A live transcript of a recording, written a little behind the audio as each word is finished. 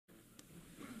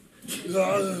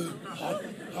Hot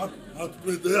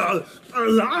breath.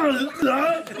 Maria,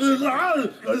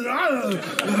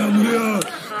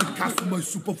 the cast of my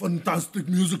Superfantastic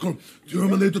musical,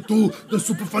 Terminator 2, the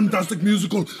Superfantastic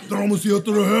musical. They're almost here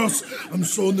to rehearse. I'm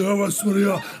so nervous,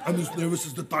 Maria. I'm as nervous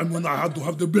as the time when I had to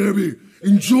have the baby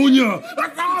in Junior.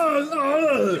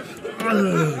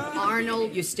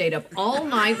 Arnold, you stayed up all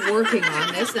night working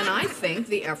on this, and I think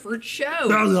the effort shows.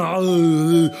 That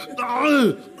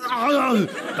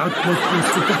must be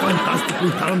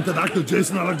Superfantastically talented actor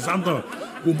Jason Alexander,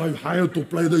 whom I've hired to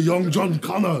play the young John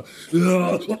Connor.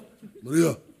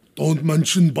 Maria, don't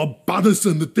mention Bob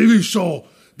Patterson, the TV show.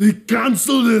 They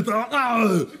cancelled it.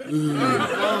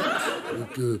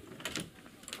 Okay.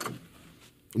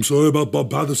 I'm sorry about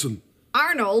Bob Patterson.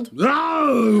 Arnold.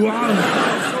 I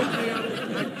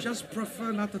just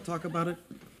prefer not to talk about it.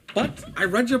 But I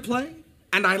read your play,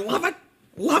 and I love it.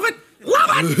 Love it.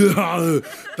 Love it!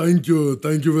 Thank you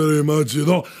very much. You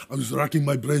know, I was racking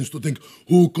my brains to think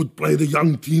who could play the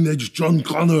young teenage John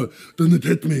Connor. Then it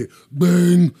hit me.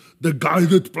 Bang! The guy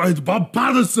that played Bob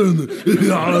Patterson.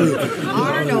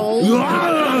 Arnold!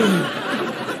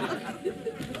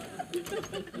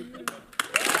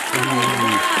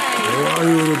 How are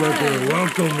you, Rebecca?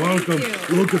 Welcome.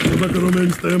 Look at Rebecca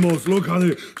Romaine Stamos. Look,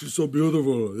 honey, she's so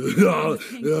beautiful.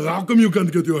 How come you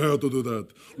can't get your hair to do that?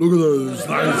 Look at her, it's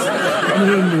nice. Come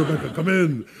in, Rebecca, come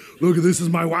in. Look, this is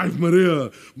my wife,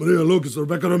 Maria. Maria, look, it's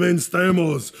Rebecca Romaine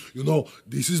Stamos. You know,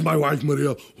 this is my wife,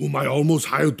 Maria, whom I almost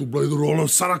hired to play the role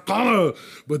of Sarah Connor.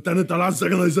 But then at the last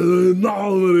second, I said,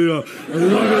 no, Maria. I'm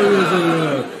not going to do this,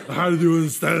 Maria. I hired you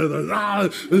instead.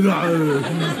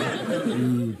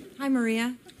 Hi,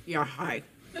 Maria. Yeah, hi.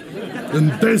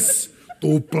 And this,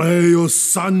 to play your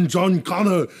son, John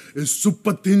Connor, is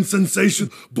super teen sensation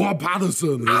Bob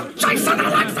Patterson. Jason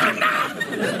Alexander!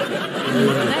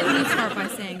 Let me start by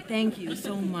saying thank you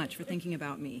so much for thinking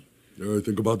about me. Yeah, I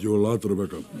think about you a lot,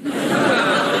 Rebecca.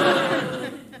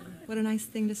 What a nice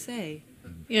thing to say.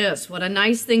 Yes, what a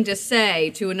nice thing to say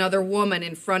to another woman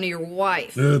in front of your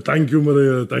wife. Thank you,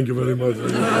 Maria. Thank you very much.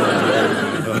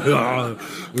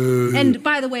 And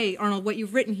by the way, Arnold, what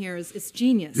you've written here is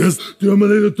genius. Yes,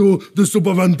 Terminator 2, the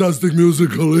Superfantastic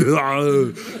musical.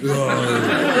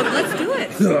 Let's do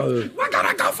it. We're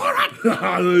gonna go for it!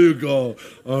 There you go.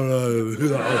 All right.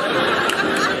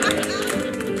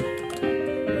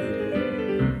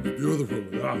 Beautiful.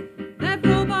 That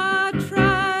robot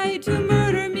tried to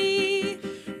murder me.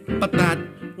 But that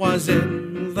was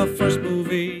in the first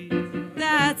movie.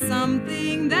 That's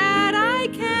something that I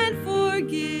can't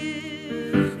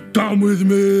forgive. Come with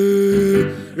me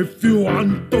if you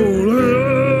want to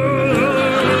live.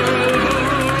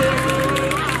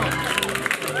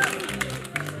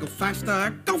 Go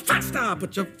faster,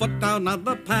 put your foot down on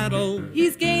the pedal.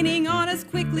 He's gaining on us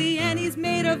quickly, and he's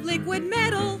made of liquid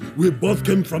metal. We both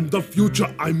came from the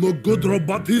future. I'm a good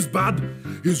robot, he's bad.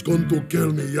 He's going to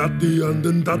kill me at the end,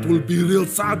 and that will be real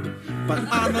sad. But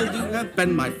Arnold, you have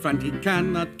been my friend. He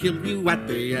cannot kill you at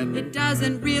the end. It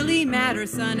doesn't really matter,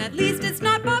 son. At least it's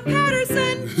not Bob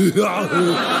Patterson. Bob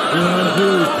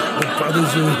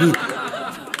Patterson.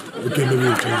 Okay, maybe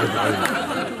we'll change it.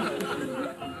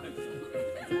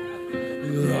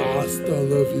 Hasta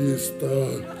la vista,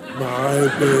 my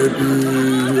baby.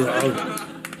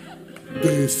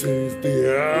 This is the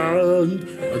end,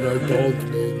 and I don't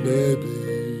mean maybe.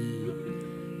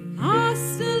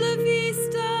 Hasta la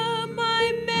vista,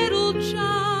 my metal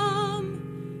chum.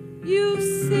 You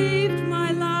saved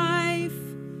my life,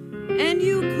 and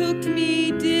you cooked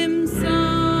me dim sum.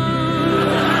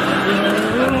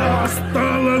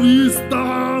 Hasta la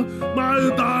vista, my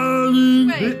darling.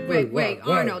 Wait,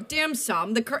 Arnold, dim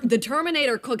sum? The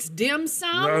Terminator cooks dim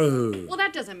sum? Well,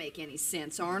 that doesn't make any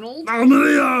sense, Arnold. Oh,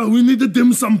 Maria, we need the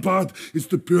dim sum part. It's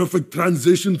the perfect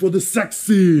transition for the sex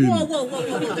scene.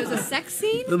 Whoa. There's a sex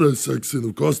scene? There's a sex scene,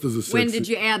 of course there's a sex scene. When did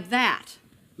you add that?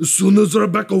 As soon as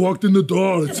Rebecca walked in the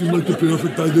door, it seemed like the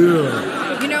perfect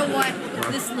idea. You know what?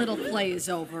 This little play is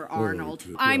over, Arnold.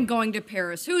 I'm going to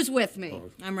Paris. Who's with me?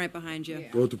 I'm right behind you.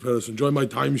 Go to Paris, enjoy my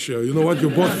timeshare. You know what?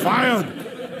 You're both fired.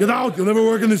 Get out. You'll never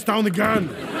work in this town again.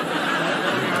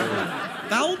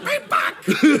 They'll be back!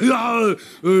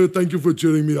 Thank you for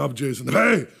cheering me up, Jason.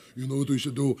 Hey, you know what we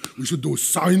should do? We should do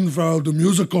Seinfeld, the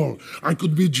musical. I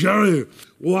could be Jerry.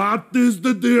 What is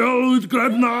the deal with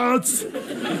grape nuts?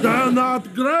 They're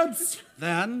not grapes.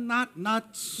 They're not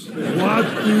nuts. What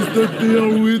is the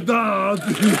deal with that?